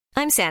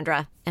I'm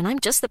Sandra, and I'm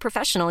just the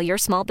professional your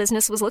small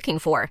business was looking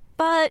for.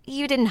 But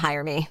you didn't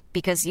hire me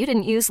because you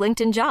didn't use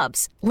LinkedIn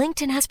Jobs.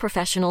 LinkedIn has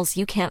professionals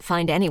you can't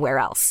find anywhere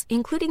else,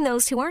 including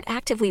those who aren't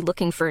actively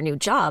looking for a new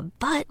job,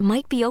 but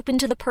might be open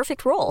to the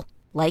perfect role,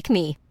 like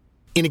me.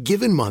 In a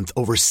given month,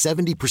 over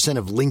 70%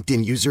 of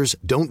LinkedIn users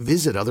don't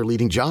visit other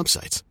leading job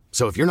sites.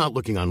 So if you're not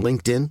looking on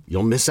LinkedIn,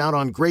 you'll miss out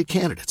on great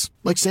candidates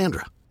like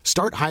Sandra.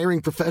 Start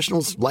hiring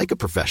professionals like a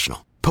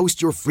professional.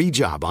 Post your free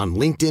job on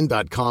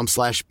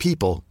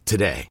linkedin.com/people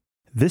today.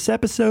 This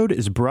episode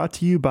is brought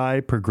to you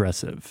by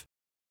Progressive.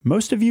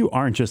 Most of you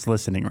aren't just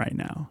listening right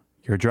now.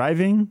 You're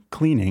driving,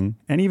 cleaning,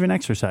 and even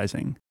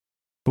exercising.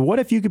 But what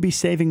if you could be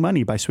saving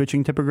money by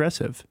switching to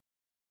Progressive?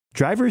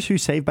 Drivers who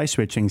save by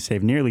switching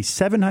save nearly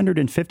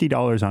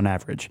 $750 on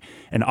average,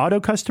 and auto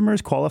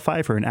customers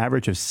qualify for an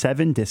average of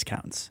 7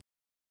 discounts.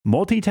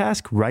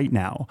 Multitask right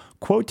now.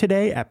 Quote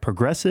today at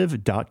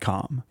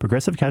Progressive.com.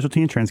 Progressive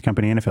Casualty Insurance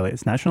Company and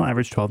Affiliates. National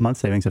average 12-month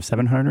savings of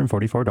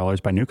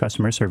 $744 by new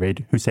customers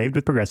surveyed who saved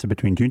with Progressive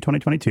between June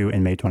 2022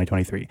 and May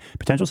 2023.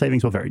 Potential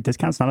savings will vary.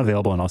 Discounts not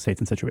available in all states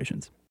and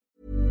situations.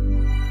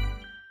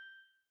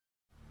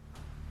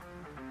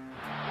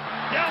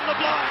 Down the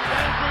blind,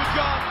 Andrew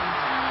John.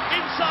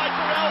 Inside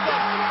for Elba.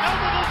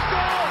 Elba will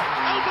score.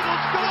 Elba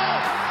will score.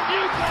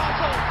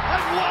 Newcastle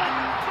have won.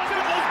 But it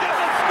will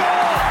never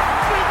score.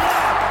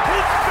 Fiddler,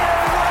 it's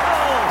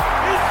farewell.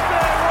 It's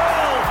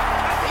farewell.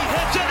 He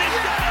hits it. He's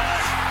got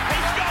it.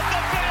 He's got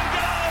the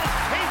Vanguard.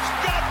 He's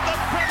got the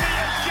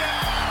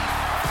Premiership.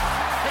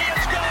 He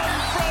has gone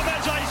from,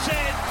 as I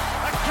said,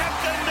 a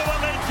captain to a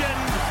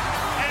legend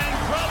and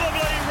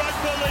probably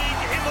rugby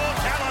league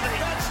immortality.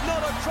 That's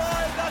not a try.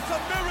 That's a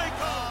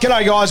miracle.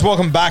 G'day guys,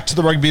 welcome back to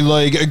the Rugby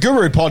League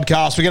Guru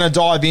podcast. We're going to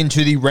dive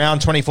into the round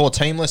 24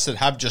 team lists that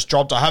have just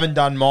dropped. I haven't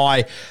done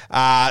my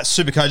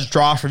Supercoach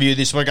draft review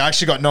this week. I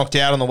actually got knocked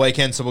out on the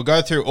weekend, so we'll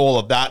go through all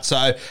of that.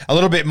 So a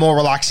little bit more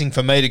relaxing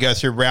for me to go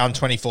through round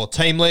 24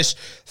 team list.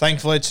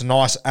 Thankfully, it's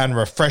nice and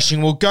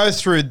refreshing. We'll go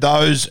through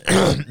those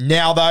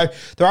now, though.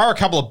 There are a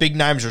couple of big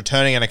names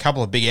returning and a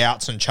couple of big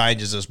outs and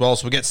changes as well,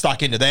 so we'll get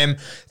stuck into them.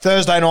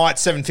 Thursday night,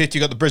 7:50,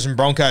 got the Brisbane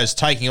Broncos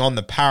taking on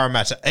the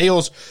Parramatta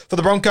Eels. For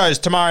the Broncos,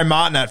 Tamari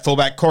Martin at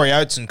fullback, Corey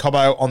Oates and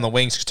Cobbo on the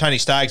wings, Tony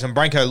Staggs and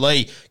Branko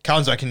Lee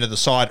comes back into the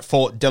side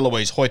for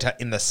Deloise Hoyter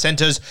in the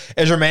centres.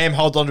 Ezra Mam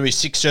holds onto his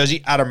 6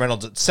 jersey, Adam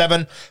Reynolds at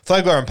 7.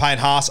 Flegler and Payne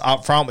Haas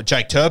up front with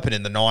Jake Turpin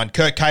in the 9.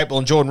 Kurt Capel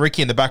and Jordan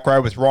Ricky in the back row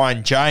with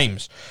Ryan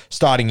James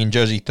starting in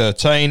jersey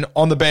 13.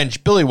 On the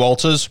bench, Billy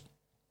Walters,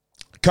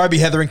 Kobe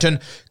Hetherington,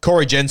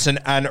 Corey Jensen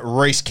and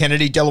Reece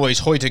Kennedy.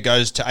 Deloise Hoyter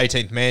goes to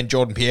 18th man.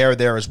 Jordan Pierre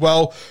there as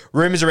well.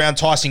 Rumours around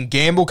Tyson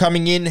Gamble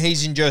coming in.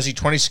 He's in jersey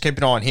 20, so keep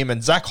an eye on him.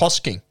 And Zach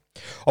Hosking,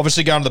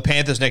 obviously going to the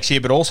Panthers next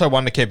year, but also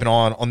one to keep an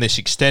eye on this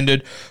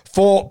extended.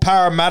 For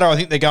Parramatta, I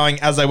think they're going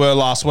as they were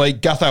last week.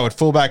 Gutho at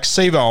fullback,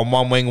 Sevo on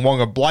one wing,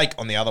 Wonga Blake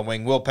on the other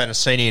wing, Will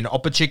Penasini and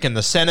Opachik in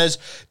the centres,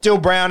 Dill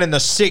Brown in the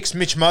 6,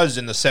 Mitch Moses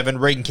in the 7,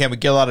 Regan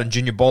Campbell-Gillard and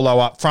Junior Bolo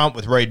up front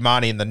with Reid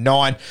Marnie in the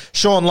 9,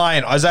 Sean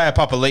Lane, Isaiah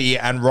Papali'i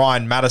and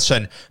Ryan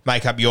Madison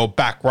make up your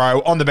back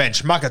row. On the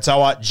bench,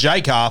 Makatoa,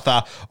 Jake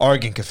Arthur,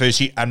 Oregon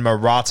Kafusi and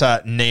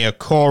Marata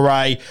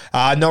Niokore.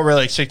 Not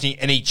really expecting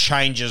any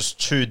changes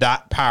to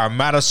that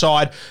Parramatta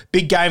side.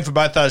 Big game for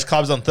both those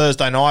clubs on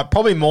Thursday night.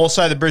 Probably more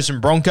so the Brisbane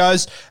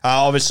Broncos.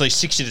 Obviously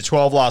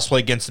 60-12 last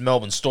week against the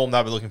Melbourne Storm.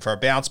 They'll be looking for a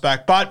bounce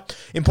back. But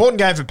important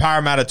game for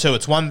Parramatta too.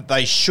 It's one that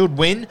they should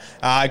win.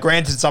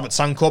 Granted, it's up at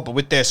Suncorp, but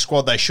with their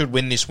squad, they should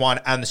win this one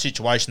and the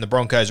situation the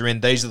Broncos are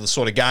in. These are the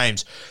sort of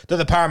games that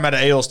the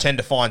Parramatta Eels tend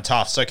to find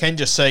tough. So can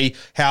just see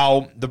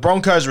how the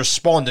Broncos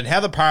respond and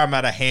how the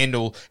Parramatta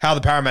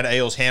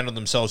Eels handle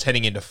themselves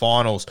heading into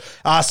finals.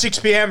 6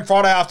 p.m.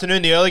 Friday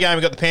afternoon, the early game,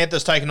 we've got the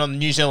Panthers taking on the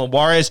New Zealand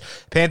Warriors.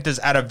 Panthers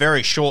at a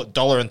very short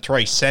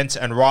 $1.03,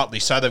 and rightly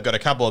so. They've got a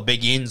couple of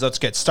big ins. Let's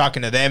get stuck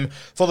into them.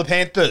 For the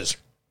Panthers,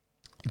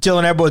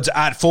 Dylan Edwards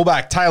at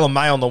fullback, Taylor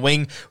May on the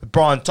wing, with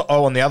Brian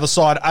To'o on the other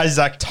side.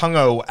 Isaac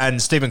Tungo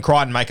and Stephen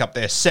Crichton make up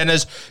their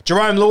centres.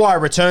 Jerome Luai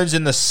returns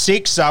in the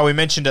 6. We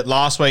mentioned it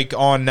last week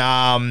on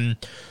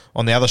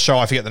the other show,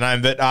 I forget the name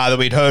of it, that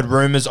we'd heard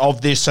rumours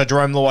of this. So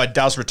Jerome Luai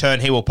does return.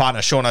 He will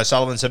partner Sean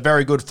O'Sullivan. So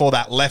very good for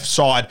that left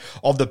side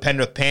of the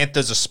Penrith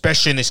Panthers,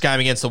 especially in this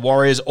game against the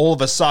Warriors. All of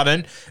a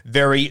sudden,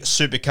 very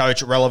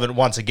Supercoach relevant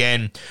once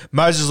again.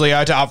 Moses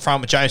Leota up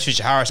front with James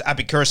Fisher-Harris,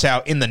 Api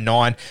Curacao in the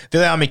 9,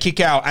 Viliami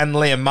Kikau and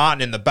Liam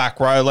Martin in the back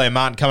row. Liam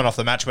Martin coming off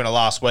the match winner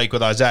last week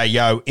with Isaiah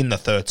Yeo in the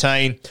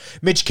 13.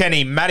 Mitch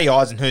Kenny, Matty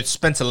Eisenhuth,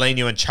 Spencer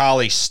Leniu and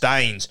Charlie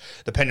Staines,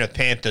 the Penrith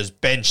Panthers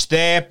bench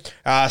there.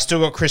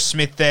 Still got Chris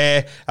Smith there.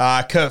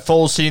 Kurt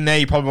Falls sitting there.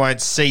 You probably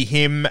won't see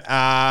him.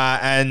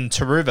 And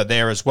Taruva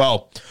there as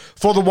well.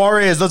 For the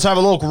Warriors, let's have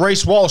a look.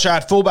 Reece Walsh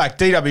at fullback,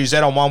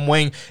 DWZ on one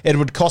wing,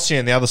 Edward Kossi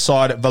on the other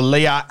side,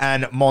 Valia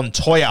and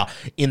Montoya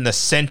in the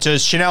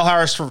centres. Chanel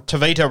Harris for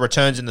Tavita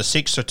returns in the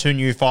 6, so 2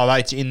 new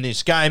 5'8" in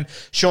this game.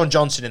 Sean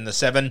Johnson in the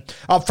 7.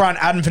 Up front,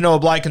 Adam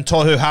Fanua-Blake and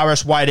Tohu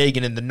Harris, Wade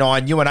Egan in the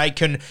 9. Ewan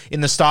Aitken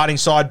in the starting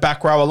side,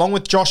 back row, along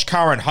with Josh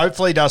Curran.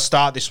 Hopefully he does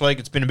start this week.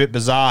 It's been a bit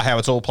bizarre how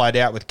it's all played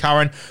out with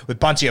Curran, with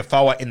Bunty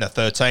Afoa in the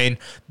 13.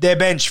 Their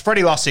bench,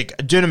 Freddie Lussick,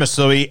 Duna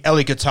Masui,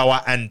 Eli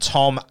Katoa, and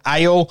Tom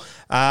Ale.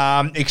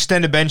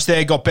 Extended bench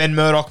there, got Ben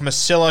Murdoch,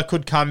 Masilla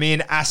could come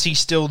in, Assy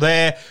still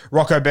there,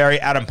 Rocco Berry,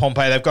 Adam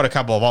Pompey. They've got a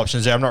couple of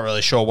options there. I'm not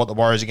really sure what the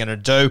Warriors are going to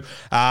do.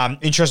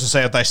 Interesting to see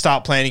if they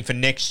start planning for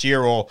next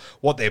year or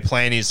what their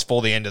plan is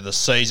for the end of the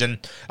season.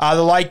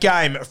 The late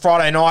game,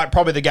 Friday night,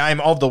 probably the game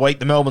of the week,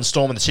 the Melbourne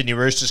Storm and the Sydney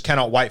Roosters.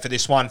 Cannot wait for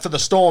this one. For the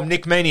Storm,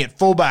 Nick Meaney at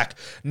fullback,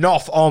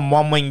 Knopf on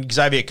one wing,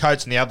 Xavier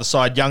Coates on the other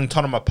side, Young,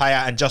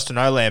 Tonamapea and Justin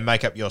Olam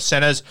make up your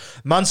centres.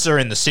 Munster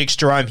in the 6,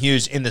 Jerome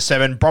Hughes in the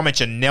 7,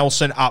 Bromwich and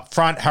Nelson up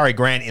front, Harry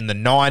Grant in the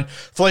 9.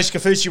 Felice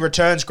Kafusi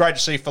returns. Great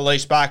to see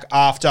Felice back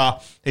after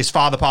his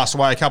father passed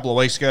away a couple of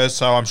weeks ago,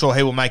 so I'm sure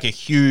he will make a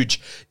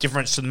huge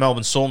difference to the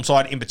Melbourne Storm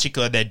side, in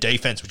particular their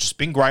defence, which has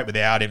been great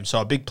without him,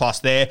 so a big plus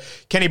there.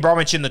 Kenny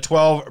Bromwich in the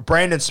 12,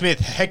 Brandon Smith,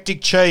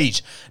 Hectic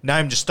Cheese,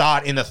 named to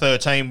start in the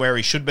 13 where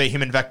he should be.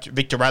 Him and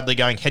Victor Radley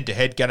going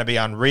head-to-head, going to be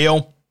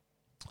unreal.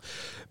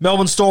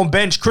 Melbourne Storm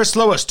bench, Chris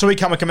Lewis, Tui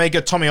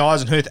Kamakamega, Tommy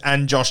Eisenhuth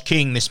and Josh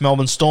King. This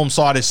Melbourne Storm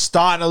side is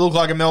starting to look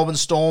like a Melbourne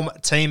Storm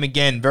team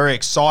again. Very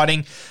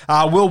exciting.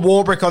 Will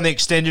Warbrick on the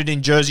extended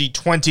in jersey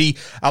 20,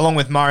 along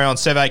with Marion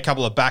Seve, a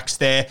couple of backs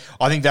there.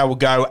 I think they will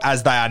go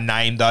as they are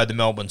named, though, the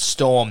Melbourne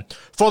Storm.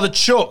 For the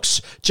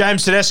Chooks,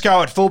 James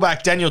Tedesco at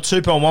fullback, Daniel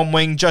Tupou on one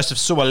wing, Joseph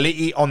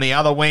Suali'i on the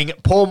other wing.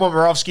 Paul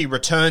Momirovski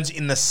returns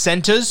in the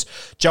centres.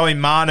 Joey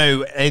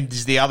Manu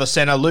is the other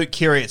centre. Luke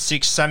Keary at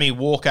 6, Sammy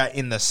Walker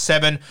in the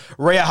 7.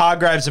 Rhea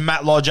Hargraves and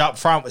Matt Lodge up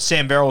front with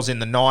Sam Verrills in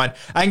the 9.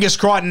 Angus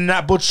Crichton and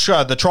Nat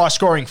Butcher, the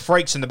try-scoring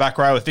freaks in the back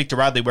row with Victor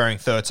Radley wearing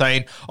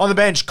 13. On the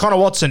bench, Connor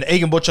Watson,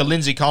 Egan Butcher,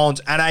 Lindsay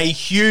Collins, and a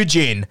huge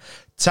in,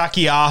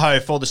 Taki Aho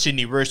for the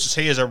Sydney Roosters.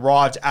 He has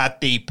arrived at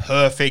the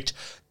perfect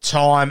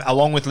time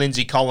along with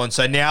Lindsay Collins.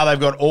 So now they've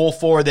got all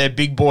 4 of their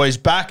big boys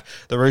back.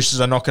 The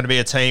Roosters are not going to be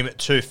a team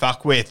to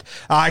fuck with.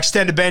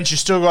 Extended bench, you've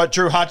still got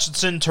Drew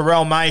Hutchinson,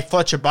 Terrell May,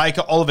 Fletcher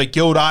Baker, Oliver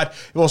Gildart.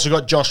 You've also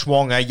got Josh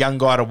Wong, a young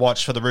guy to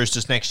watch for the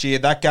Roosters next year.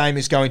 That game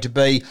is going to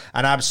be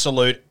an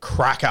absolute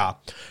cracker.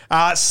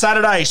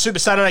 Saturday, Super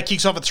Saturday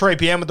kicks off at 3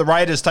 p.m. with the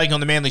Raiders taking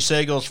on the Manly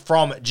Seagulls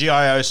from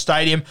GIO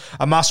Stadium.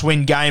 A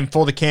must-win game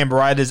for the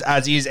Canberra Raiders,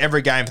 as is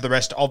every game for the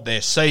rest of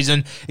their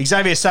season.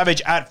 Xavier Savage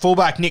at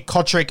fullback, Nick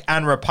Kotrick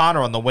and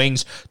Rapana on the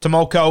wings,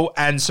 Tomoko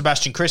and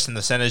Sebastian Chris in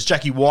the centres,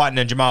 Jackie Whiten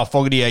and Jamal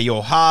Fogarty are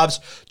your halves,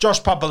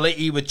 Josh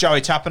Papali'i with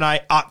Joey Tapane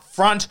up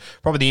front,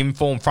 probably the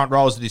informed front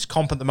rows of this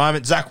comp at the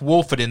moment, Zach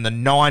Wolford in the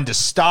 9 to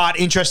start.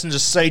 Interesting to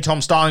see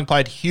Tom Starling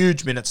played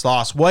huge minutes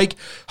last week.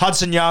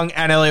 Hudson Young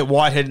and Elliot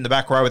Whitehead in the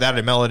back row with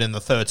Adam Mellon in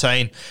the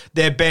 13.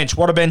 Their bench,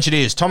 what a bench it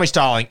is. Tommy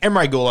Starling,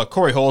 Emre Gula,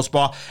 Corey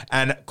Horsburgh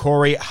and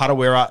Corey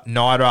Harawira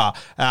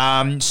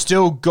Naira.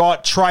 Still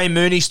got Trey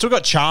Mooney, still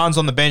got Chance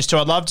on the bench too.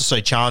 I'd love to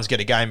see Chance get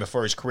a game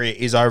before his career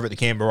is over at the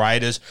Canberra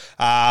Raiders.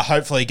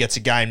 Hopefully he gets a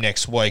game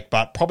next week,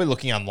 but probably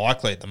looking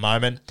unlikely at the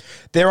moment.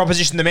 Their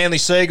opposition, the Manly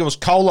Seagulls,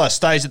 Kohler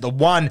stays at the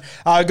 1.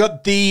 I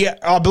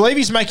believe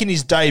he's making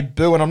his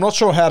debut, and I'm not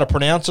sure how to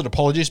pronounce it,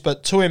 apologies,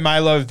 but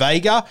Tuimelo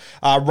Vega.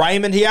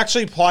 Raymond, he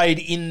actually played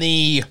in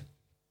the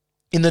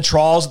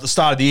trials at the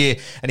start of the year,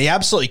 and he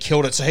absolutely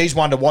killed it. So he's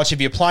one to watch. If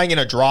you're playing in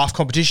a draft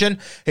competition,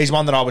 he's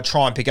one that I would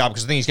try and pick up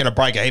because I think he's going to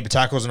break a heap of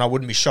tackles, and I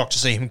wouldn't be shocked to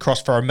see him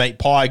cross for a meat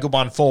pie. Good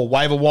one for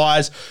waiver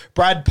wires.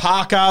 Brad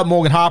Parker,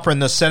 Morgan Harper in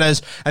the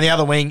centres, and the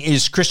other wing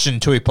is Christian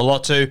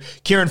Tuipulotu.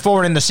 Kieran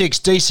Foran in the 6,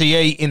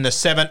 DCE in the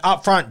 7.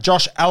 Up front,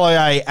 Josh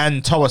Aloiai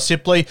and Toa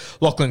Sipley.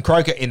 Lachlan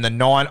Croker in the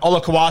 9.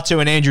 Ola Kawatu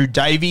and Andrew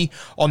Davey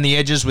on the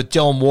edges with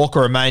Dylan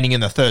Walker remaining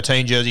in the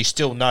 13 jersey.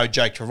 Still no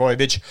Jake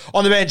Travojevic.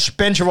 On the bench,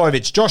 Ben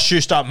Travojevic, Josh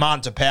Schuster,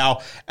 Martin Tapau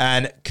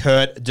and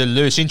Kurt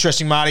Deleuze.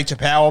 Interesting, Marty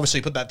Tapau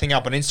obviously put that thing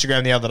up on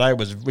Instagram the other day,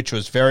 which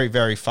was very,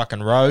 very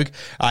fucking rogue.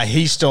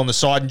 He's still on the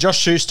side. And Josh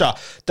Schuster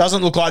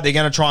doesn't look like they're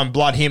going to try and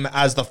blood him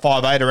as the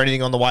 5'8" or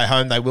anything on the way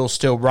home. They will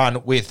still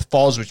run with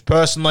Foz, which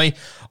personally,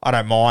 I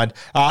don't mind.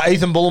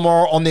 Ethan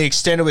Bullimore on the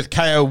extender with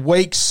KO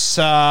Weeks.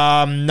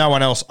 No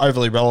one else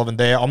overly relevant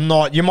there.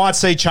 You might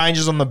see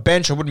changes on the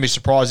bench. I wouldn't be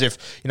surprised if,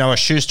 a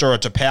Schuster or a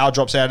Tapau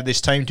drops out of this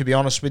team, to be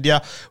honest with you.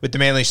 With the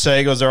Manly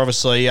Seagulls, they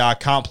obviously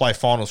can't play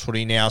finals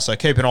footy now, so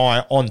keep an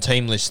eye on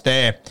team list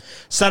there.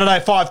 Saturday,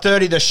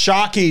 5:30, the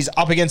Sharkies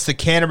up against the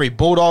Canterbury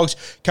Bulldogs,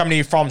 coming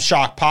here from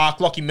Shark Park.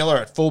 Lockie Miller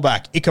at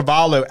fullback,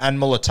 Ikavalu and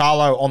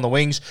Mulatalo on the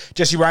wings.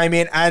 Jesse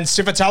Ramian and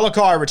Sifa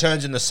Talakai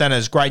returns in the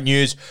centres. Great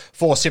news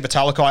for Sifa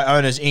Talakai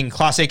owners in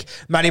Classic.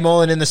 Matty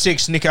Moylan in the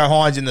 6, Nico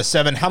Hines in the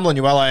 7, Hamlin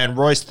Uele and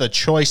Royce the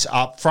choice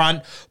up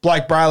front.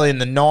 Blake Brayley in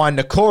the 9,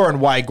 Nakora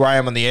and Wade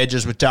Graham on the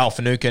edges with Dale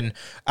Finucane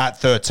at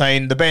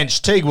 13. The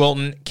bench, Teague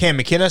Wilton, Cam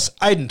McInnes,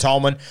 Aidan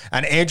Tolman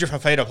and Andrew Andrew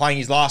Fafita playing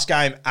his last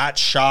game at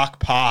Shark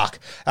Park.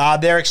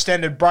 They're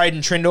extended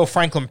Braden Trindle,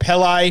 Franklin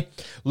Pele,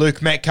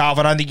 Luke Metcalf.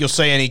 I don't think you'll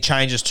see any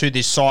changes to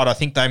this side. I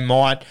think they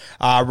might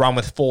run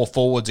with 4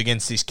 forwards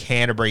against this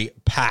Canterbury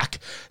pack.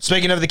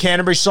 Speaking of the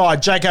Canterbury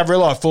side, Jake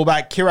Averillo,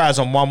 fullback, Kiraz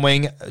on one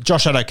wing,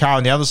 Josh Adokar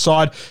on the other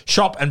side,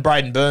 Shop and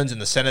Braden Burns in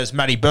the centres,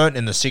 Matty Burton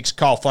in the 6,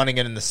 Kyle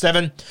Flanagan in the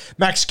 7,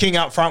 Max King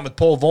up front with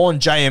Paul Vaughan,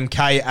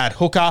 JMK at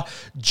hooker,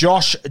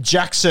 Josh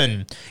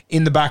Jackson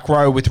in the back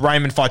row with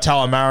Raymond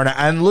Faitala Mariner,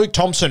 and Luke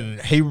Thompson.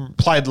 He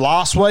played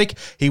last week.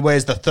 He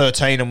wears the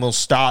 13 and will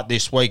start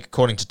this week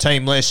according to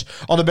team list.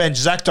 On the bench,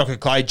 Zach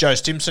Docker-Clay, Joe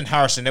Stimson,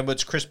 Harrison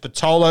Edwards, Chris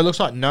Patolo. Looks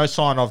like no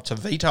sign of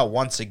Tavita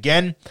once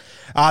again.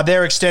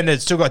 They're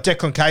extended. Still got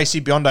Declan Casey,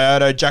 Beyond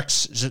Ioto,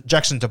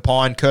 Jackson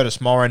Tapine,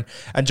 Curtis Morin,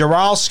 and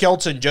Jarrell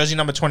Skelton, jersey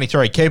number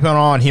 23. Keep an eye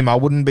on him. I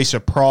wouldn't be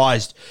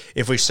surprised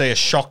if we see a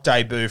shock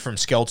debut from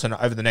Skelton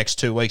over the next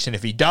 2 weeks. And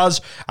if he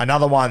does,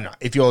 another one,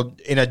 if you're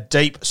in a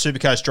deep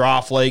Supercoach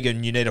draft league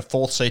and you need a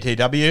 4th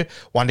CTW,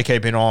 one to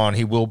keep an eye on.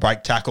 He will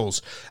break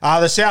tackles.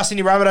 The South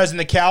Sydney Rabbitohs and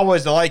the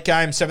Cowboys, the late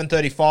game,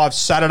 7:35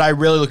 Saturday.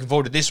 Really looking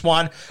forward to this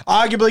one.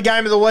 Arguably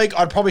game of the week.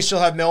 I'd probably still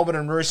have Melbourne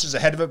and Roosters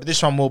ahead of it, but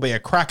this one will be a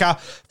cracker.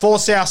 For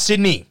South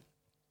Sydney,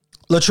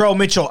 Latrell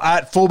Mitchell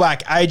at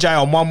fullback,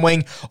 AJ on one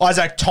wing,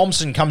 Isaac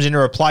Thompson comes in to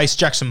replace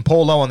Jackson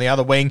Paulo on the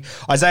other wing,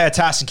 Isaiah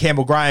Tass and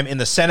Campbell Graham in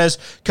the centres,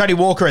 Cody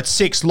Walker at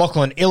 6,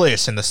 Lachlan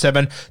Ilias in the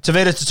 7,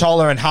 Tavita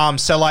Totola and Harm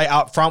Sele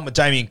up front with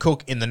Damien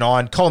Cook in the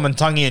 9, Colin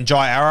Tungi and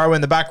Jai Arrow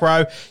in the back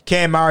row,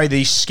 Cam Murray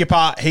the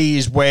skipper,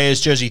 he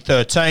wears jersey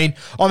 13.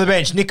 On the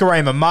bench, Nick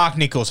Arima, Mark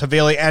Nichols,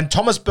 Havili, and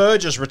Thomas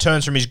Burgess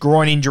returns from his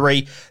groin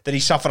injury that he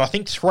suffered, I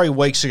think, 3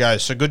 weeks ago.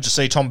 So good to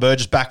see Tom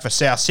Burgess back for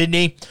South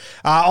Sydney.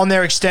 On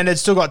their extended,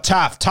 still got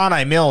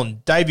Tane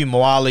Milne, Davey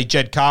Moali,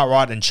 Jed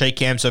Cartwright, and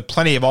Cheekham. So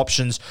plenty of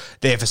options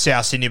there for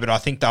South Sydney, but I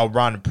think they'll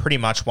run pretty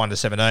much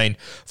 1-17.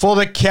 For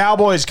the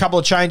Cowboys, a couple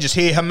of changes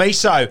here.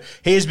 Hamiso,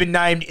 he has been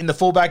named in the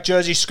fullback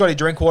jersey. Scotty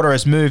Drinkwater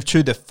has moved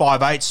to the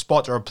 5'8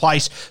 spot to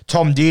replace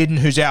Tom Dearden,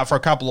 who's out for a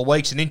couple of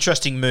weeks. An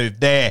interesting move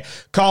there.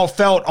 Kyle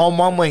Felt on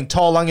one wing,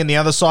 Tyler Lung in the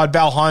other side,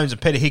 Val Holmes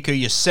and Peter Hiku,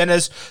 your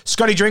centres.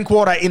 Scotty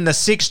Drinkwater in the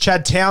 6,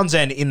 Chad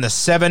Townsend in the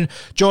 7,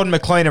 Jordan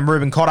McLean and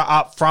Ruben Cotter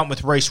up front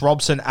with Reece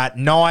Robson at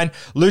 9,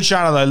 Luciano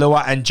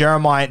Leilua and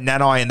Jeremiah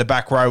Nanai in the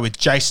back row with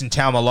Jason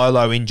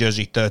Taumalolo in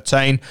jersey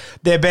 13.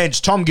 Their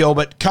bench, Tom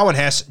Gilbert, Cohen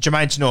Hess,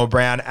 Jermaine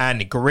Tanua-Brown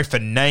and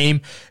Griffin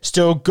Neem.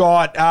 Still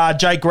got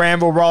Jake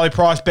Granville, Riley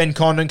Price, Ben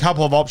Condon,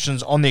 couple of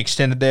options on the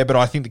extended there, but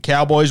I think the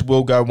Cowboys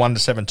will go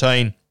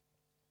 1-17.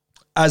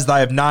 As they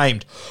have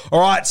named. All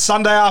right,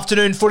 Sunday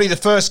afternoon footy. The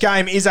first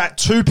game is at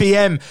 2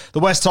 p.m. The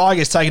West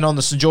Tigers taking on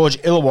the St.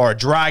 George Illawarra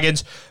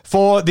Dragons.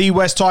 For the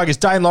West Tigers,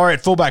 Dane Laurie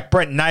at fullback,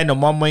 Brent Naden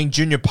on one wing,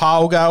 Junior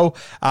Palgo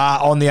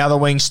on the other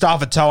wing,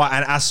 Stafford Toa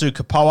and Asu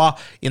Kapoa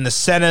in the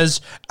centres,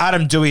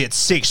 Adam Dewey at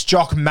 6,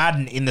 Jock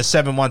Madden in the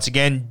 7 once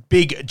again,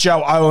 Big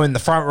Joe O in the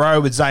front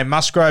row with Zane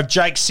Musgrove,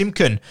 Jake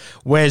Simpkin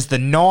wears the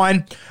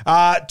 9,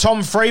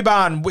 Tom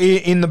Freebarn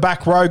in the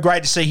back row,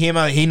 great to see him.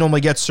 He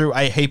normally gets through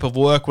a heap of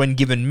work when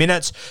given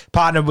minutes,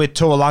 partnered with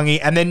Tuolangi,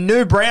 and then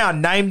New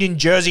Brown named in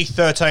jersey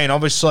 13.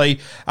 Obviously,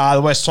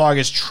 the West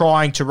Tigers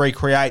trying to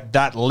recreate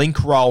that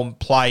link role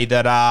play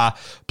that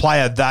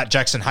player that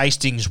Jackson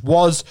Hastings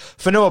was.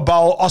 Fanua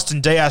Bowl,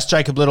 Austin Diaz,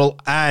 Jacob Little,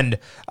 and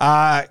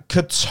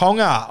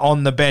Katonga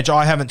on the bench.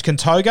 I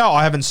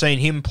haven't seen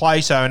him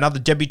play, so another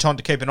debutant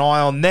to keep an eye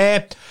on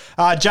there.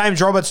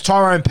 James Roberts,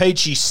 Tyrone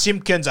Peachy,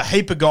 Simpkins, a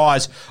heap of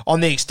guys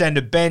on the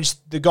extended bench.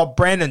 They've got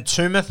Brandon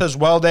Toomuth as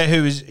well there,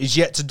 who is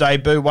yet to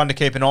debut, one to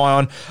keep an eye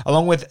on,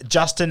 along with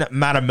Justin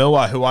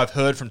Matamua, who I've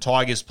heard from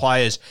Tigers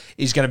players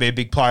is going to be a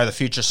big player of the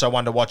future, so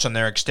one to watch on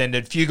their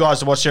extended. Few guys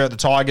to watch there at the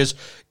Tigers.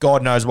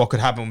 God knows what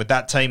could happen with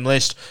that team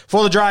list.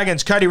 For the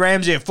Dragons, Cody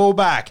Ramsey at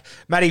fullback,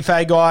 Matty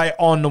Fagai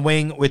on the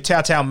wing with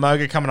Tautau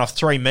Moga coming off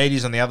 3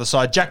 metres on the other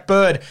side. Jack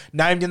Bird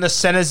named in the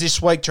centres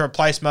this week to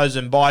replace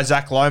Mozambique,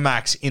 Zach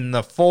Lomax in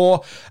the 4.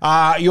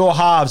 Your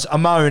halves,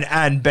 Amon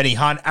and Benny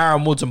Hunt,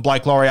 Aaron Woods and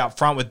Blake Laurie up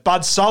front with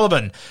Bud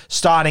Sullivan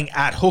starting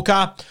at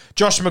hooker.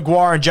 Josh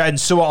Maguire and Jaden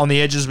Sewer on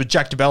the edges with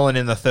Jack DeBellin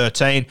in the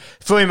 13.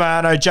 Fui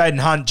Mayano, Jaden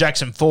Hunt,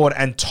 Jackson Ford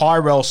and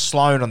Tyrell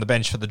Sloan on the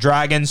bench for the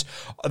Dragons.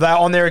 They're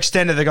on their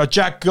extended. They've got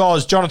Jack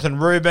Goz, Jonathan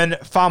Rubin,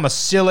 Farmer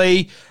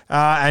Silly,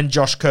 and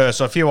Josh Kerr.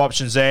 So a few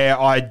options there.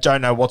 I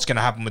don't know what's going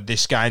to happen with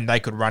this game. They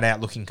could run out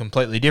looking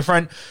completely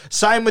different.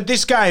 Same with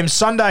this game.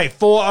 Sunday,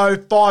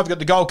 4:05. Got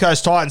the Gold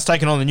Coast Titans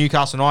taking on the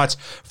Newcastle Knights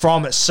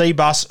from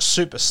Cbus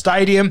Super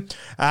Stadium.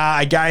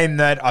 A game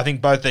that I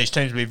think both these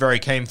teams will be very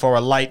keen for.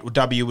 A late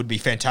W would be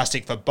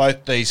fantastic for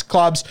both these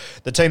clubs.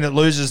 The team that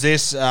loses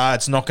this,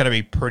 it's not going to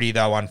be pretty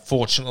though,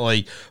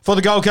 unfortunately. For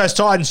the Gold Coast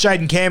Titans,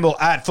 Jaden Campbell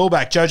at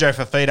fullback, Jojo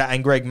Fafita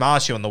and Greg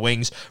Marshall on the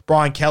wings,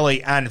 Brian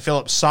Kelly and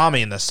Philip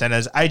Sami in the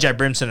centres, AJ AJ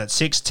Brimson at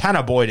 6,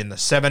 Tanner Boyd in the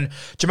 7,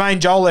 Jermaine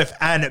Jolliffe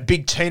and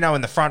Big Tino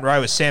in the front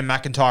row with Sam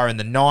McIntyre in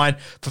the 9,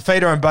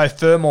 Fafita and Bo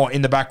Fermor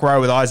in the back row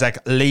with Isaac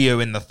Liu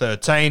in the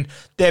 13.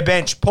 Their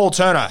bench, Paul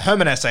Turner,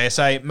 Herman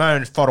SASA,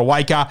 Moan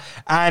Fodawaker,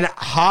 and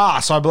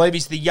Haas. I believe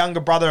he's the younger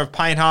brother of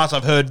Payne Haas.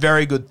 I've heard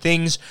very good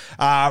things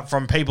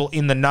from people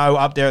in the know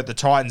up there at the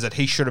Titans that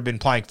he should have been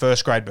playing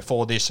first grade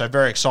before this, so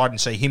very exciting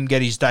to see him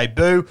get his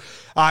debut.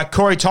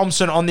 Corey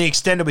Thompson on the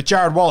extended with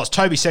Jared Wallace,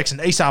 Toby Sexton,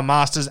 Esau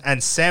Masters,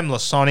 and Sam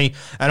Lasoni,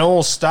 an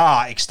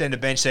all-star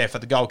extended bench there for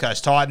the Gold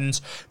Coast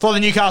Titans. For the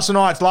Newcastle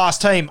Knights,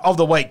 last team of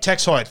the week,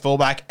 Tex Hoyt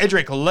fullback,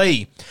 Edric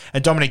Lee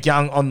and Dominic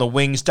Young on the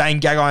wings,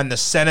 Dane Gagai in the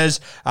centres,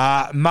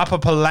 Mapa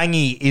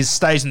Palangi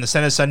stays in the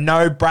centres, so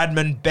no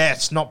Bradman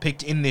Betts, not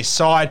picked in this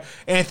side,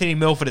 Anthony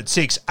Milford at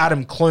 6,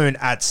 Adam Clune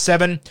at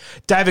 7,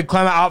 David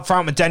Clemmer up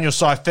front with Daniel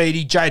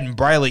Saifidi, Jaden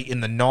Brayley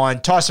in the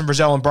 9, Tyson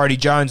Frizzell and Brody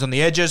Jones on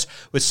the edges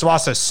with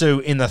Suaso Sue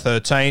in the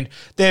 13.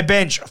 Their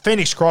bench,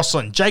 Phoenix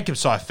Crossland, Jacob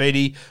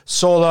Saifidi,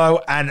 Solo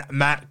and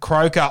Matt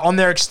Croker. On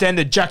their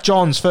extended, Jack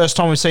Johns, first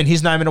time we've seen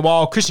his name in a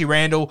while, Chrissy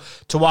Randall,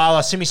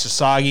 Tawala, Simi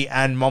Sasagi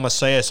and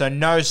Momasia, so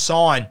no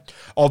sign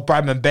of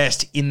Bradman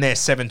Best in their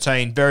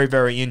 17. Very,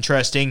 very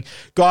interesting.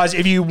 Guys,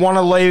 if you want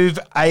to leave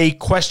a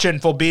question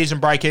for Beers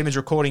and Break Evens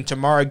recording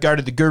tomorrow, go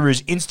to the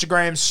Guru's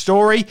Instagram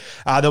story.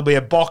 There'll be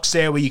a box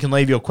there where you can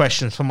leave your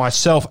questions for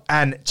myself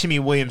and Timmy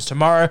Williams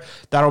tomorrow.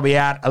 That'll be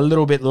out a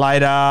little bit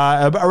later,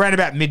 around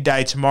about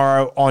midday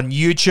tomorrow on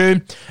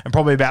YouTube, and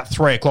probably about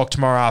 3 o'clock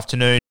tomorrow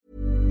afternoon.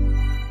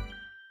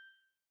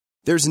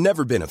 There's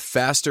never been a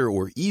faster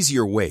or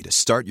easier way to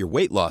start your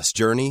weight loss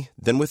journey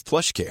than with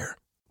PlushCare.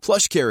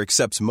 PlushCare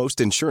accepts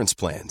most insurance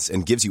plans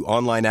and gives you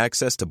online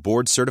access to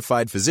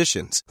board-certified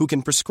physicians who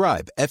can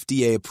prescribe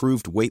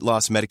FDA-approved weight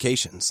loss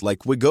medications like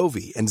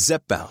Wegovy and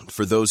Zepbound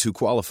for those who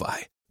qualify.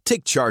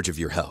 Take charge of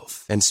your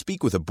health and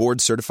speak with a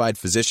board-certified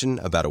physician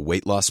about a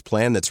weight loss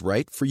plan that's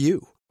right for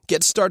you.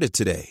 Get started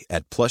today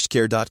at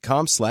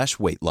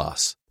plushcare.com/weight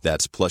loss.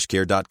 That's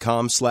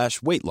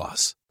plushcare.com/weight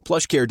loss.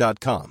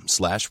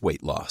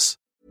 plushcare.com/weight loss.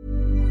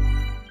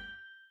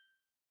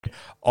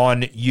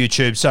 On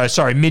YouTube. So,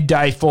 sorry,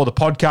 midday for the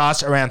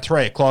podcast, around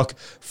 3 o'clock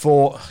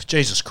for,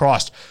 Jesus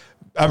Christ,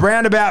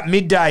 around about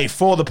midday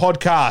for the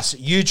podcast,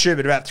 YouTube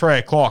at about 3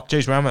 o'clock.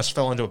 Jeez, we almost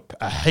fell into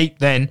a heap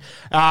then.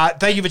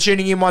 Thank you for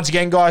tuning in once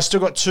again, guys.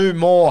 Still got 2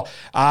 more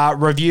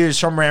reviews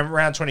from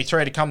round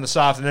 23 to come this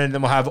afternoon, and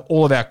then we'll have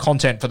all of our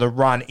content for the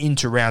run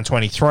into round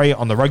 23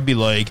 on the Rugby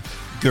League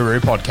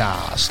Guru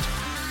podcast.